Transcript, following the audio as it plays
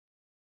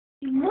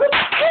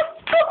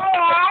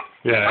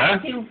Yeah.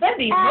 Thank you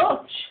very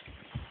much.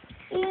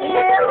 Yeah. Are you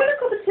having a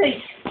cup of tea?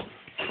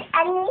 I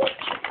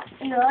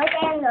need loads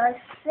and loads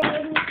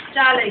of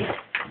Charlie.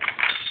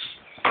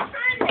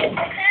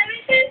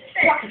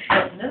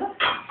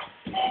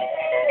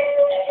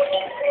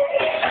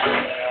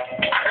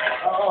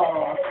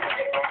 Oh.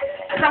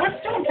 Is that what's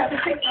doing? Have a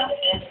think that.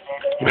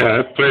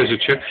 Yeah, plays a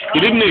chip.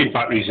 You didn't need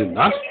batteries in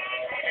that.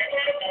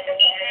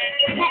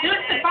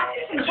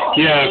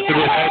 Yeah, for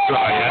the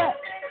hairdryer.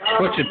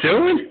 What you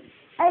doing?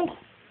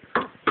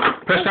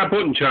 Press that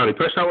button, Charlie.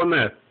 Press that one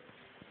there.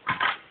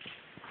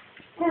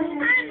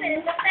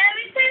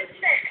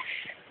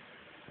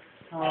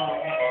 Oh.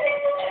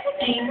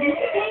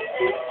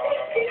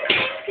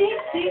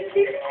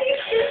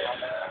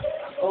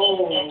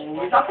 Oh,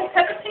 is that the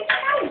type of thing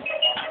now?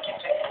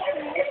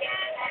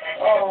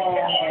 Oh.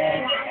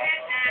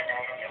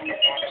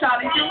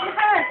 Charlie, do your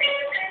hair.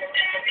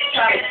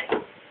 Charlie.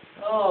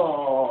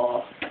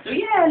 Oh. Do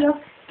your hair, look.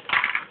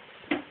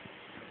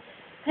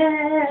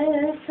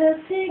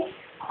 Perfect.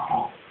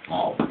 Oh.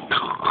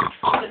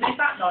 Does it make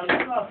that noise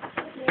as well?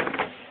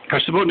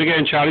 Press the button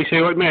again, Charlie.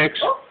 See what it makes.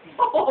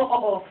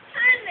 Oh.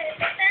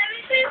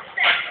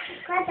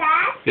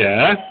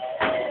 Yeah.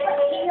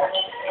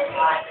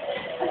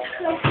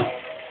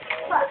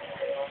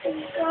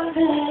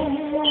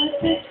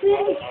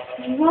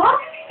 What?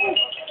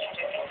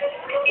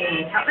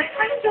 Have a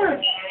candle.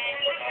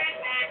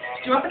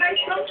 Do you have a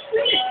nice long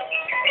sleep?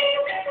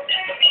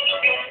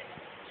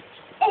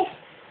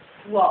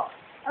 What?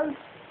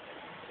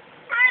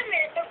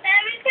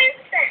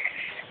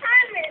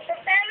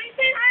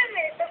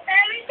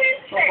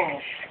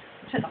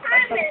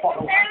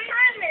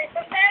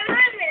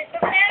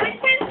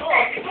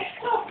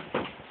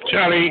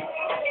 Charlie.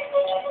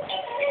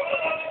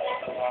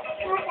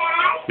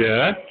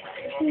 Yeah.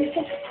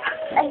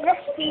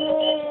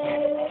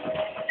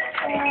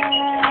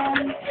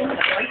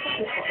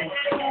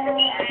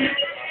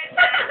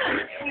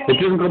 It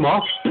doesn't come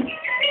off.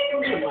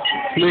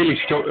 It's nearly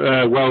stuck,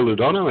 welded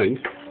on, I think.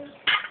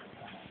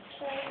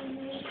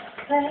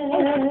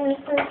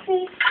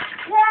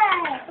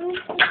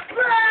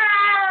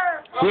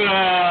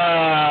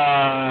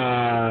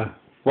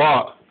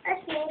 What?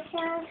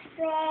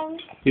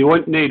 You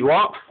won't need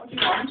what? What do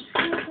you want? I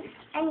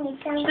need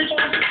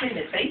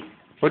something.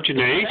 What do you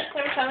need?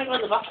 Every time I go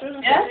in the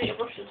bathroom, Yeah? I need to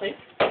brush the teeth.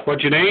 What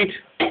do you need?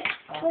 Oh,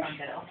 I can't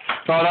get it off.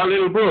 Oh, that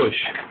little brush.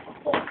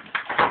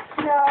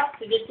 No.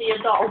 Did you see your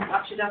doll?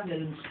 Actually, that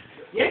didn't.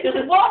 Yeah, because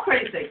it's war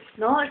crazy.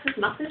 No, it's just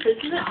massive,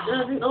 isn't it? I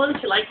didn't know whether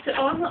she likes it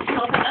or not. So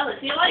I tell her,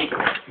 do you like it?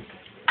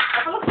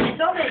 Have a look at it,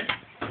 Donny.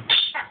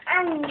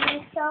 I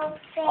need something.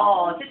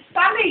 Oh, it's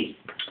Sammy.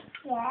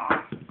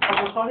 Yeah. Oh,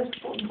 my God, it's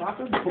putting back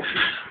on the button.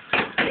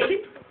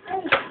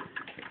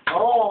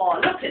 Oh,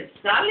 look at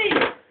Sally.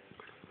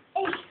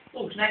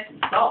 Oh, it's nice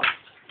and soft.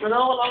 I know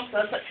a long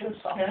time that kind of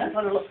stuff. Yeah. I've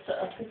got to look at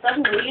it. It's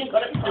definitely really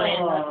got it playing.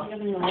 Oh. I'm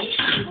giving you a week.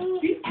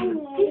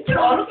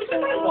 Oh, look at the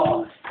white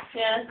box.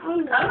 Yeah. I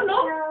don't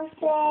know.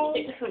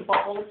 Take different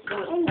bottles to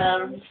do it.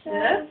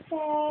 Yeah.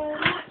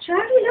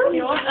 Charlie, look.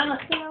 You want Ella?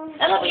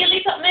 Ella, will you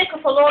leave that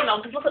makeup alone now?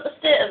 Because look at the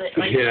state of it.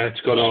 Right? Yeah, it's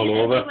gone all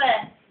over.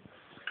 Everywhere.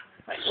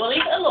 Right, we'll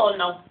leave it alone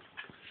now.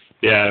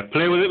 Yeah,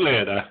 play with it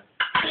later.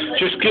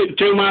 Just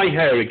do my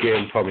hair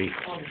again for me.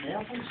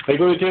 Are you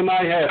going to do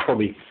my hair for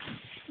me?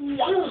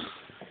 Yeah.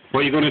 What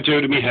are you going to do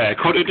to my hair?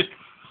 Cut it?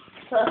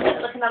 So I think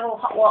we can have a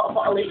hot water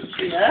bottle each.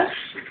 Yeah.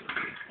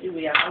 Here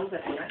we are, over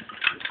here.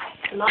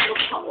 And that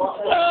looks hot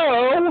water.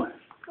 Oh!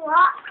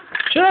 What?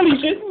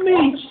 Charlie's hitting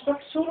me. She's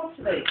got so much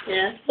today.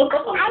 Yeah. I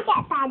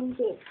get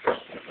bandages.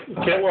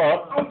 Get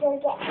what? I do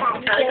get I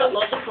got bandages.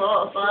 lots of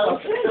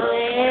photos. So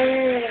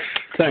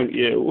Thank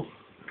you.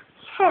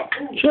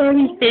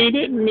 Charlie's been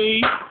hitting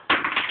me.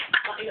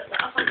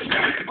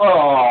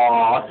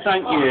 Oh,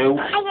 thank you.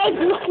 I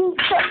get you can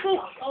put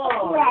this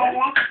Oh. where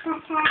let's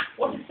put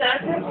What did Sarah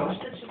say? What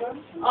did she do?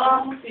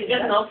 Oh, you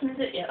haven't opened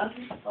it yet.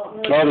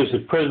 Oh, there's a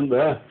present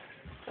there.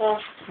 Oh.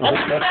 I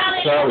think that's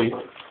for Charlie.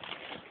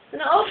 Did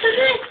I open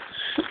it?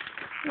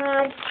 No, I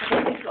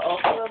think it's got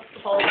open the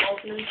whole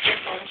opening stuff.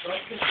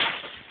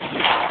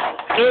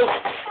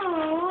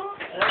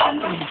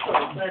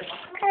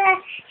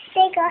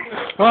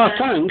 Oh,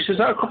 thanks. Is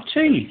that a cup of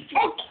tea?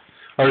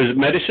 Or is it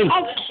medicine?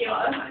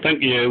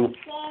 Thank you.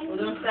 Well,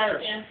 don't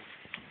Sarah. Yeah.